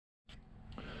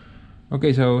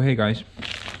Okay, so hey guys,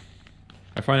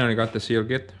 I finally got the seal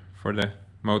kit for the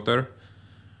motor.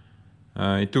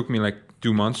 It took me like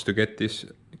 2 months to get this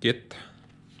kit.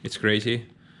 It's crazy.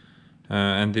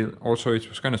 And also it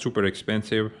was kind of super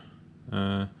expensive.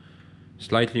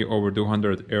 Slightly over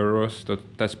 200 euros.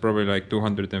 That's probably like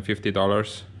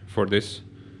 $250 for this.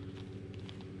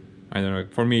 I don't know,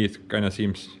 for me it kind of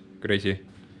seems crazy.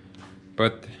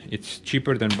 But it's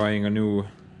cheaper than buying a new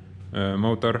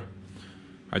motor,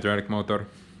 hydraulic motor.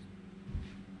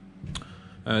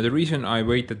 The reason I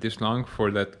waited this long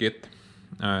for that kit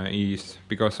is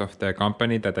because of the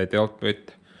company that I dealt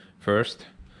with first.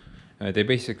 They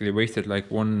basically wasted like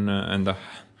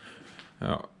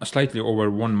slightly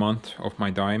over 1 month of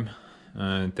my time.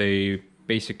 They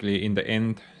basically in the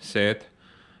end said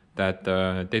that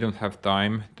they don't have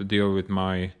time to deal with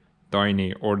my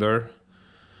tiny order.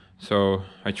 So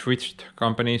I switched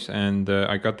companies and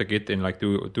I got the kit in like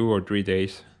two or 3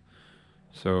 days.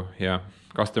 So yeah,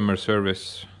 customer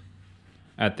service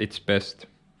at its best.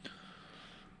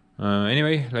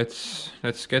 Anyway, let's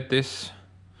get this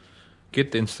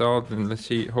kit installed and let's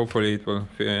see. Hopefully it will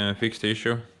fix the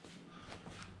issue.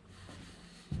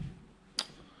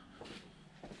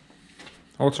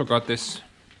 Also got this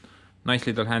nice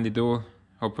little handy tool.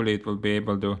 Hopefully it will be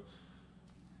able to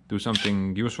do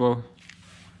something useful.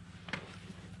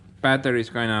 Battery is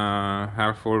kind of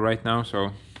half full right now, so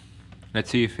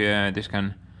let's see if this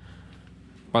can.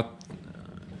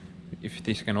 If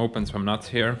this can open some nuts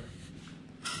here.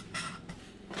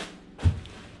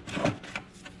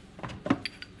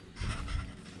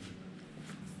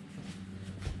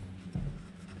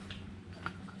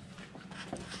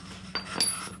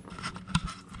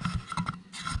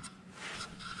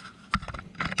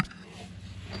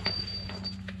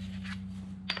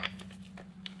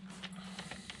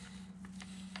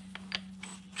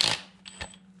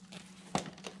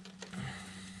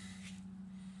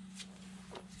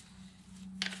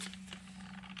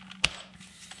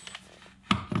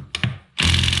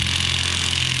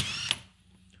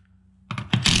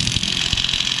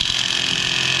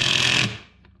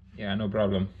 Yeah, no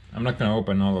problem. I'm not gonna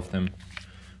open all of them.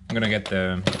 I'm gonna get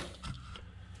the.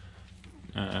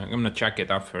 I'm gonna check it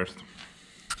up first.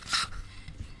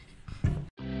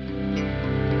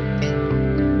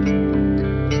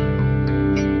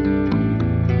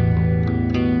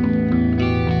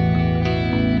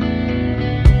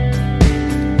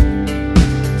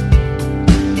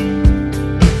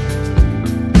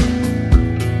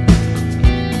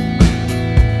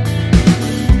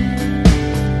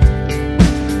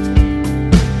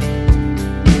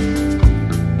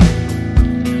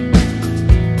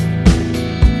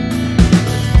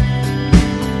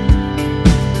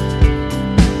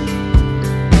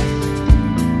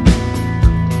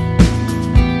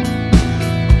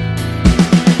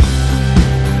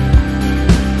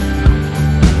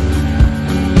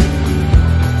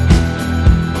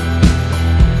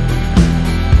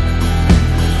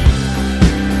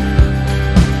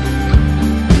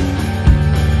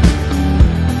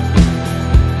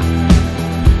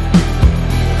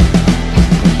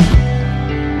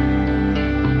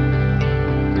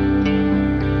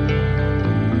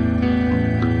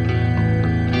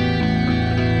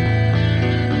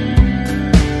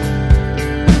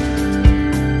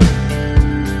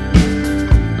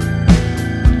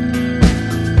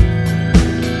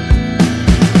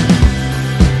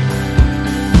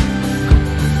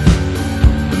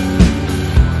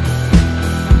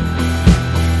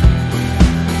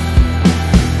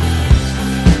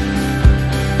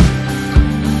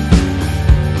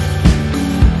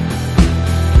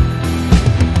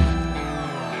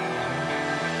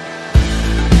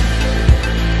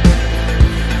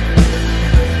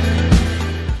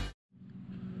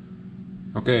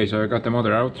 Okay, so I got the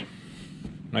motor out.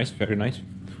 Nice, very nice.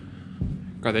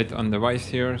 Got it on the vise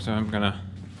here, so I'm gonna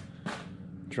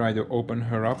try to open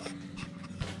her up.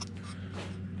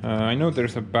 I know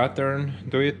there's a pattern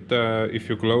to it if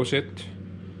you close it.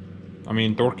 I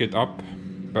mean, torque it up,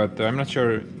 but I'm not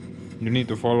sure you need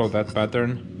to follow that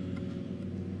pattern.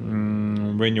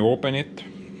 When you open it,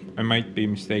 I might be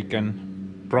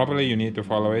mistaken. Probably you need to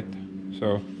follow it.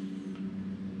 So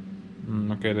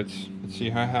okay, let's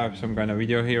see. I have some kind of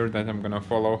video here that I'm gonna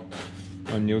follow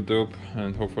on YouTube,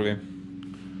 and hopefully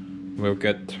we'll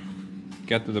get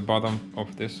to the bottom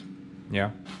of this.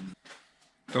 Yeah,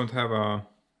 don't have a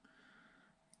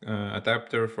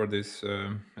adapter for this.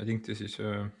 I think this is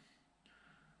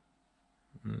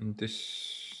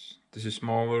this is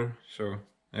smaller, so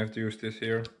I have to use this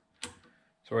here.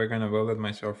 So I kind of welded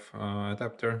myself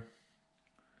adapter.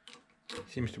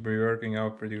 Seems to be working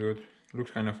out pretty good.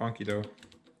 Looks kind of funky though.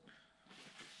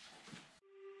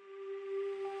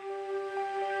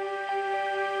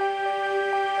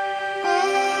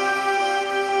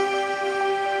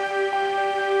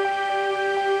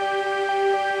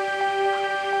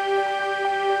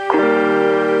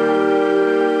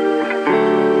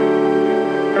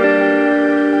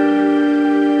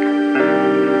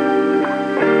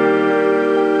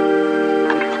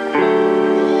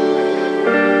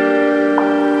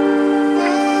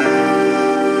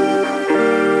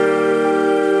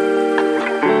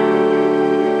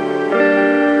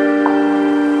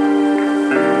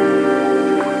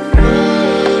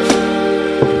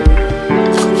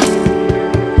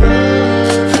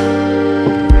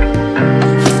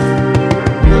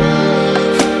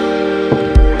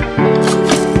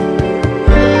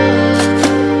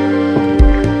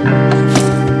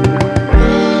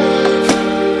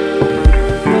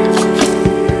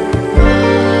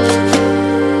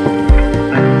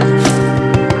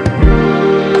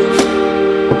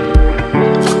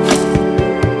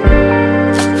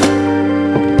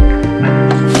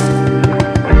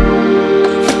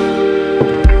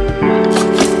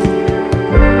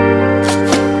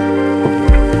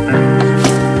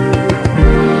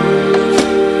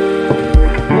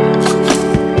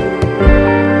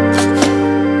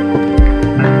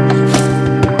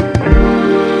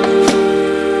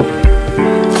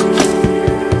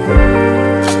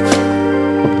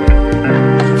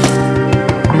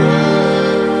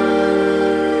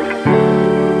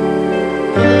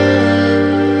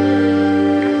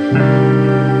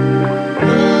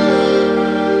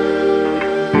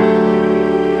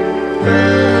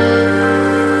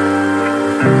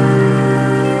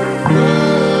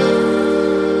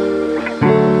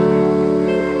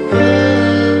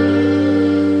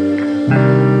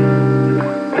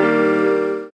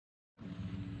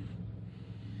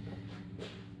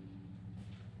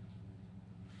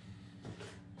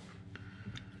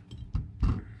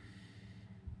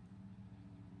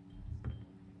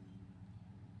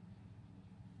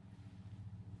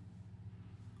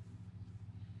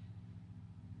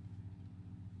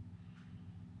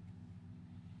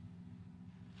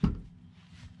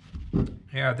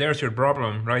 Yeah, there's your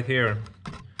problem right here.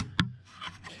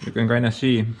 You can kind of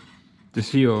see the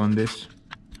seal on this.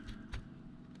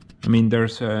 I mean,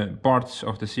 there's parts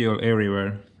of the seal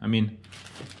everywhere. I mean,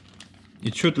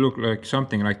 it should look like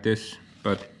something like this,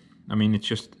 but I mean, it's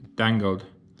just tangled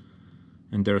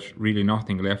and there's really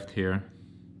nothing left here.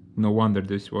 No wonder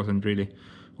this wasn't really.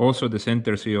 Also, the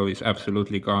center seal is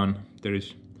absolutely gone.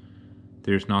 There's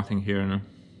nothing here now.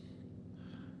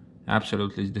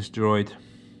 Absolutely destroyed.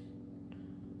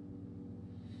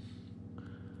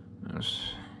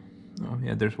 Oh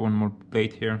yeah, there's one more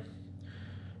plate here.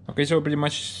 Okay, so pretty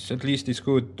much at least it's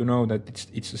good to know that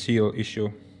it's a seal issue.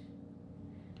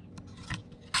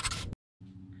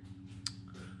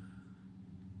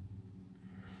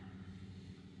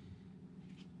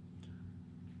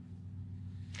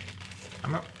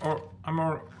 I'm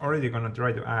already gonna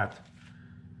try to add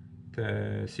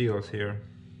the seals here.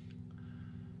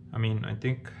 I mean, I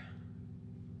think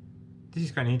this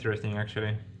is kind of interesting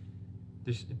actually.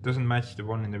 It doesn't match the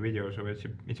one in the video, so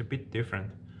it's a bit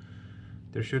different.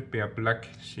 There should be a black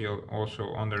seal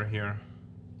also under here.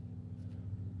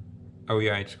 Oh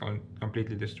yeah, it's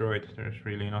completely destroyed. There's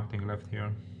really nothing left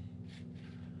here.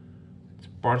 It's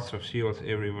parts of seals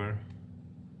everywhere.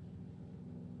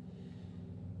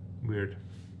 Weird.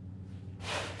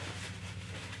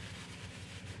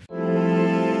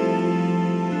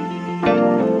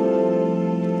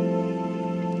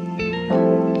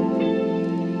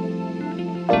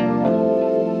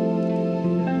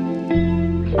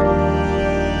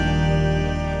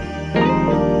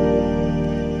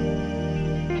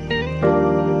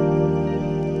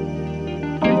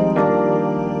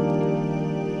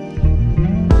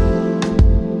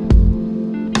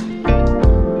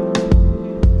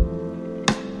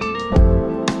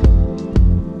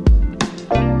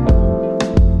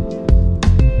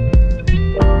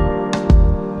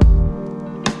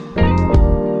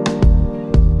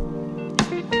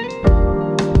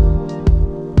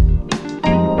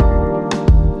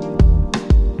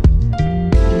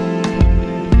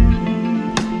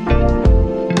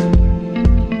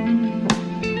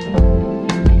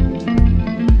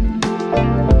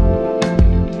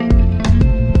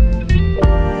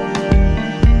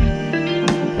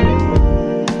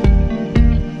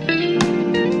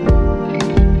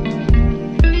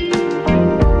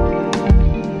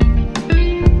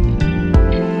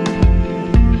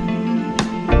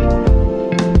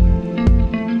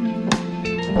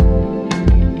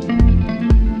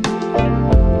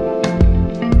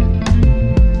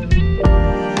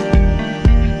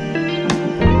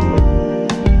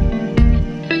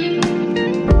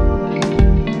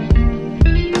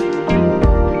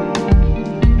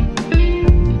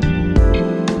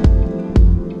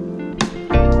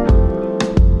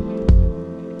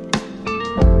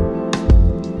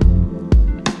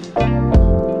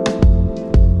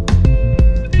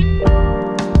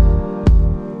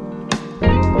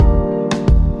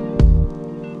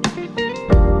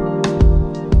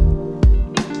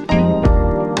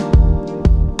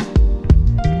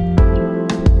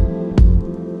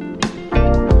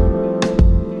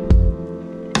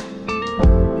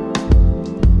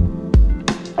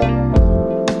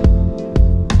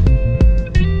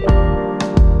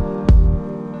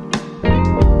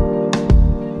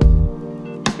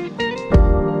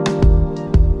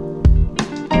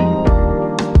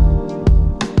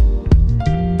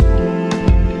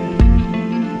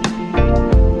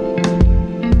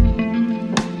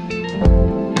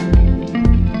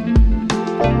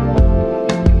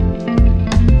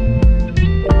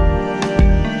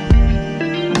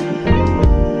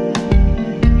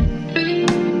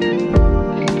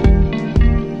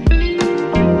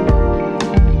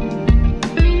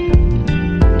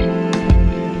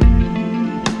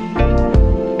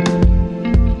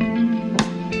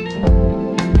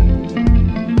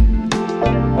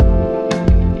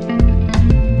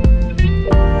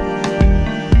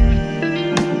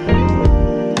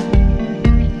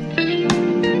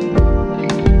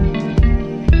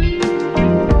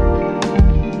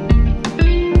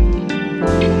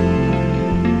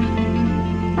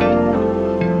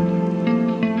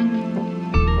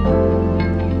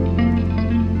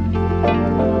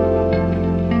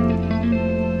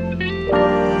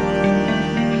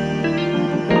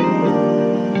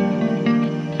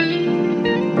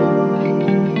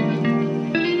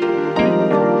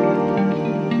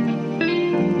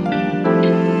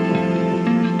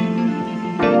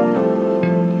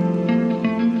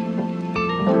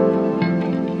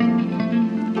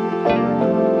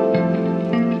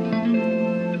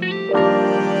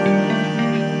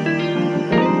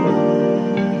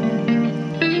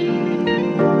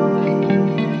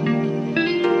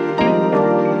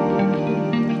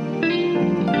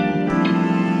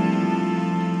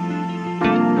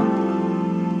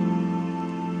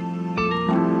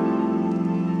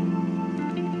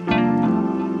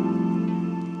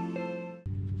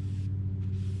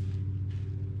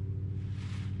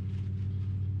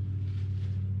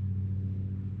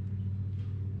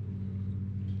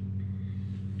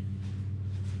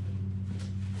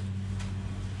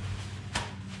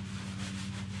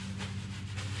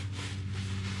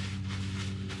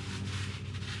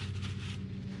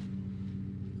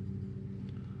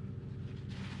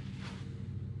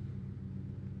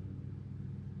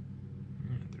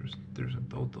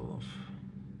 total of,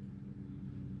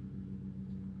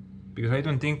 because I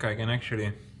don't think I can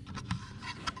actually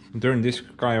turn this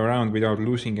guy around without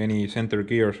losing any center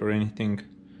gears or anything.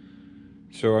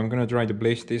 So I'm gonna try to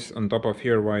place this on top of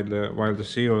here while the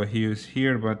seal is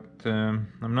here, but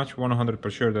I'm not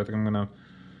 100% sure that I'm gonna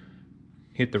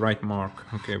hit the right mark.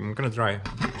 Okay, I'm gonna try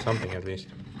something at least.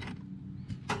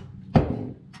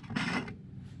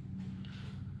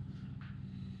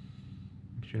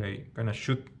 Actually, I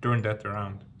should turn that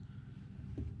around.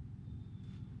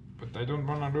 But I don't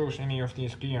wanna lose any of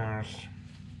these gears.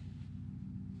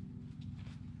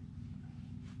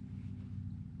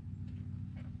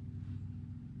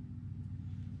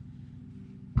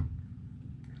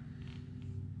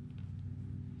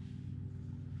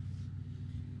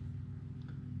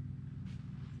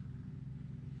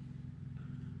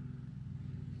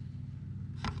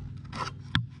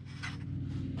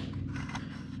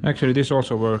 Actually, this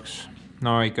also works.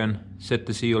 Now I can set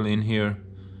the seal in here.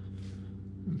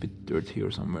 A bit dirt here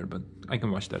somewhere, but I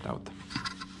can wash that out.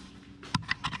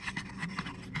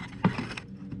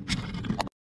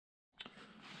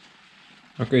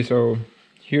 Okay, so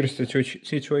here's the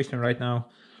situation right now.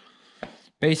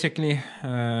 Basically,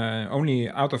 only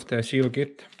out of the seal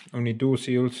kit, only 2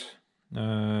 seals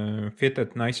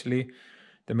fitted nicely.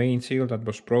 The main seal that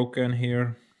was broken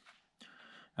here,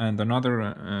 and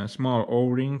another small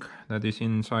O-ring that is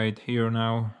inside here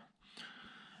now.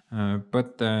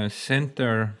 But the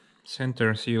center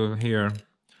seal here,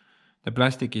 the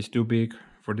plastic is too big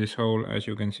for this hole, as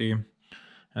you can see,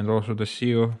 and also the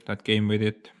seal that came with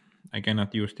it, I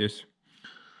cannot use this.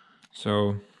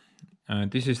 So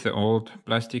this is the old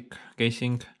plastic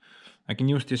casing. I can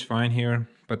use this fine here,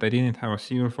 but I didn't have a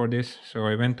seal for this, so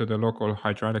I went to the local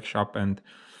hydraulic shop and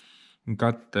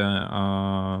got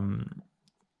a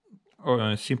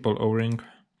simple O-ring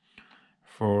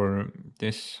for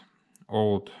this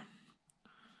old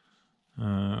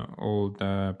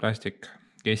plastic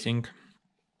casing.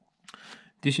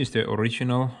 This is the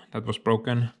original that was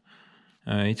broken.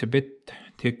 It's a bit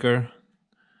thicker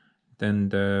than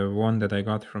the one that I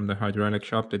got from the hydraulic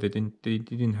shop. They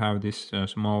didn't have this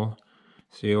small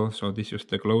seal, so this was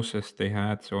the closest they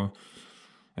had. So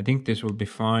I think this will be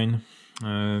fine.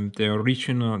 The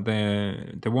original,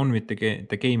 the one with the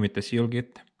game with the seal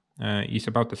kit is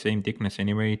about the same thickness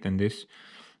anyway than this,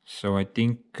 so I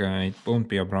think it won't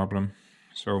be a problem.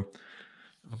 So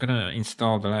I'm gonna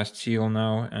install the last seal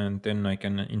now, and then I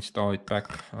can install it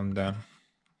back on the,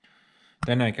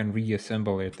 then I can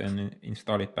reassemble it and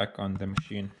install it back on the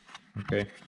machine. Okay.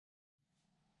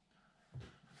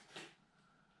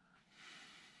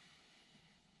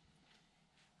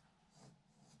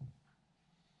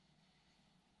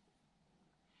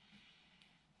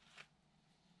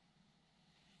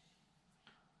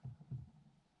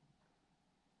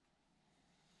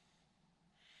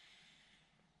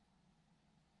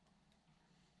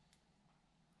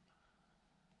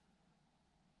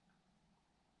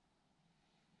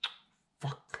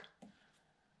 Fuck.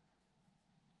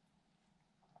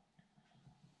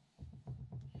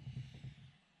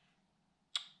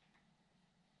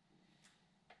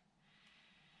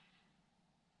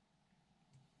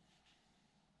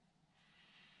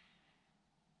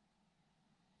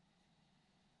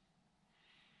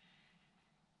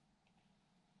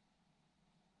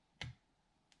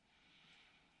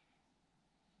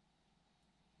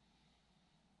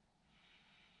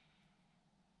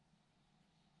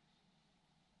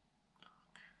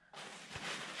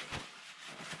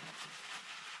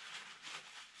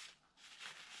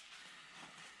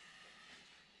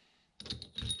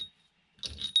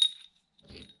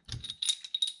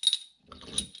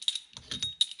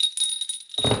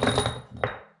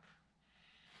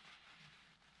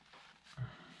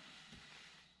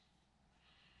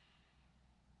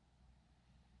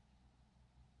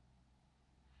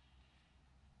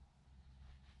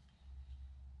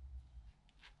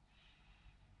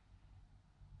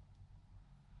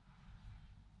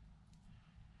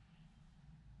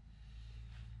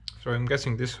 So I'm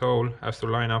guessing this hole has to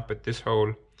line up at this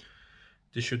hole.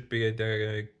 This should be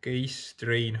the case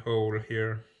drain hole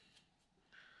here.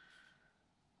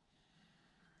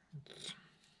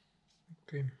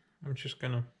 Okay, I'm just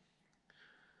gonna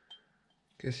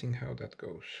guessing how that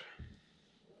goes.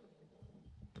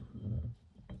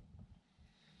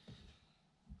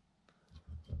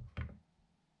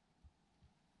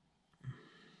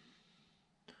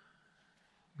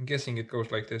 I'm guessing it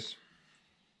goes like this.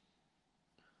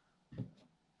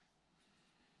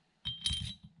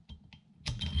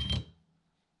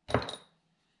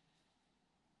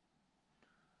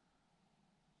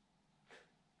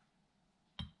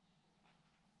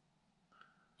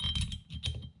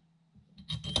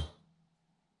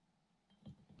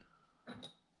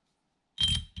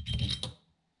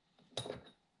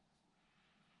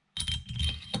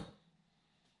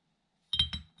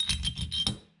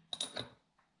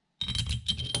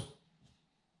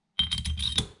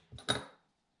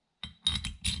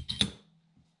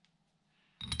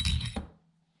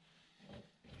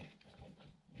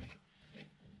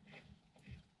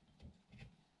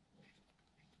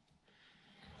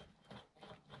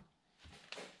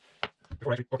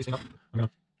 before I actually plug this thing up, I'm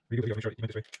gonna review the video, make sure it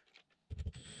went this way.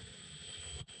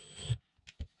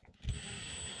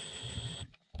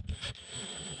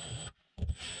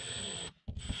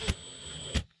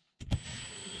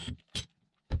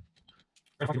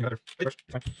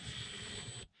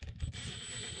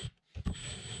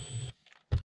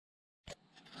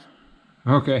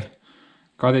 Okay,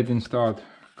 got it installed.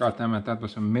 God damn it, that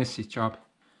was a messy job.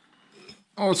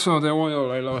 Also, the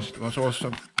oil I lost was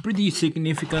also pretty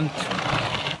significant.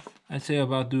 I'd say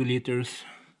about 2 liters.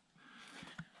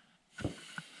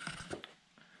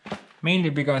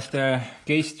 Mainly because the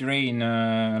case drain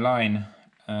line,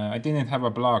 I didn't have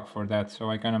a plug for that, so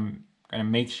I kind of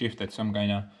makeshifted some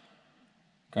kind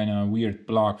of weird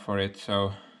plug for it.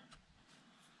 So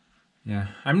yeah,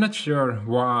 I'm not sure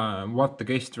what the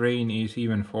case drain is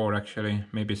even for actually.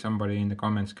 Maybe somebody in the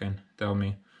comments can tell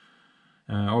me.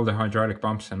 All the hydraulic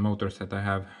pumps and motors that I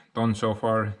have done so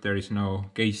far, there is no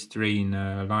case drain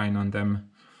line on them.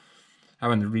 I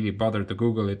haven't really bothered to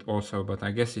Google it also, but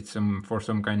I guess it's for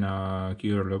some kind of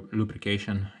gear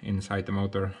lubrication inside the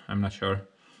motor. I'm not sure.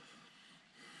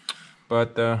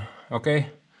 But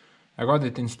okay, I got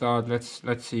it installed. Let's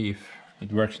see if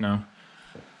it works now.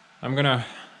 I'm gonna,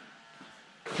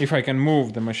 if I can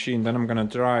move the machine, then I'm gonna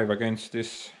drive against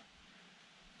this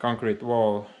concrete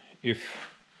wall.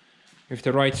 If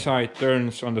the right side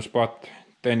turns on the spot,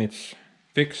 then it's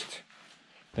fixed,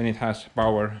 then it has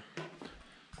power.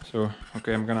 So,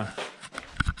 okay, I'm gonna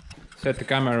set the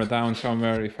camera down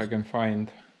somewhere if I can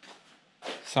find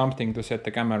something to set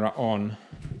the camera on.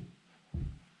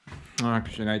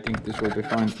 Actually, I think this will be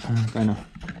fine.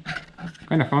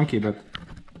 Kind of funky, but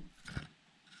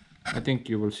I think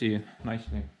you will see it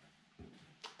nicely.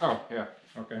 Oh, yeah,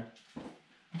 okay.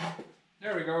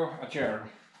 There we go, a chair.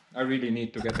 I really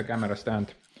need to get the camera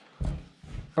stand.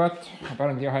 But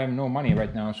apparently I have no money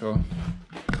right now, so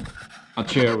a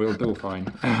chair will do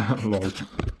fine. Lol.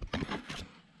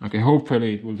 Okay,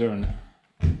 hopefully it will turn.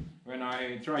 When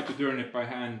I tried to turn it by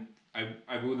hand,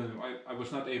 I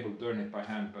was not able to turn it by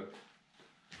hand, but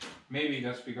maybe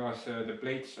that's because the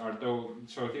plates are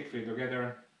so thickly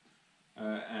together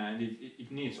and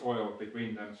it needs oil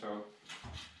between them, so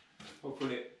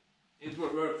hopefully it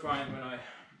will work fine when I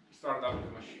start up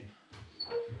the machine.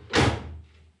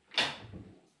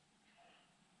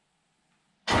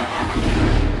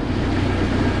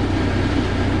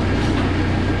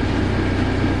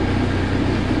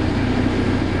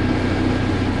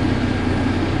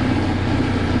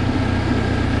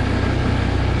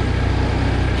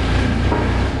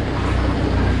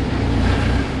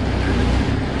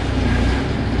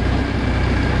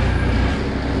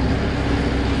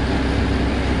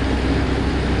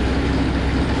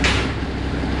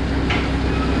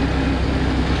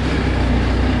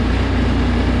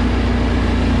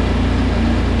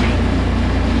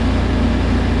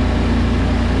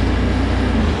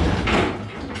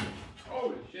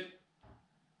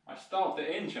 Stop the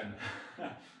engine.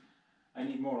 I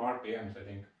need more RPMs, I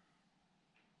think.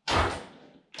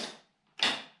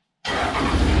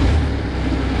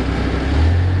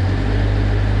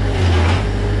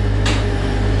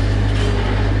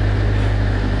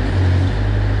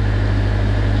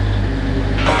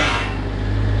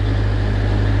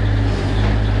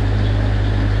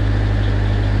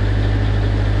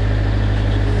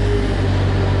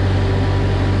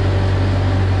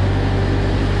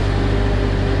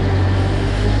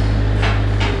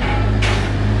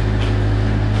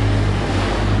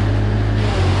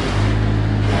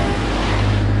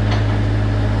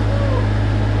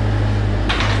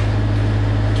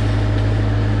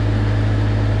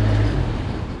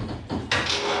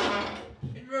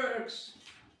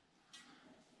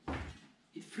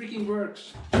 Freaking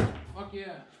works. Fuck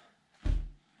yeah.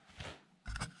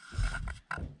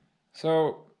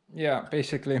 So yeah,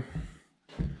 basically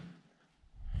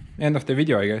end of the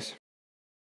video, I guess.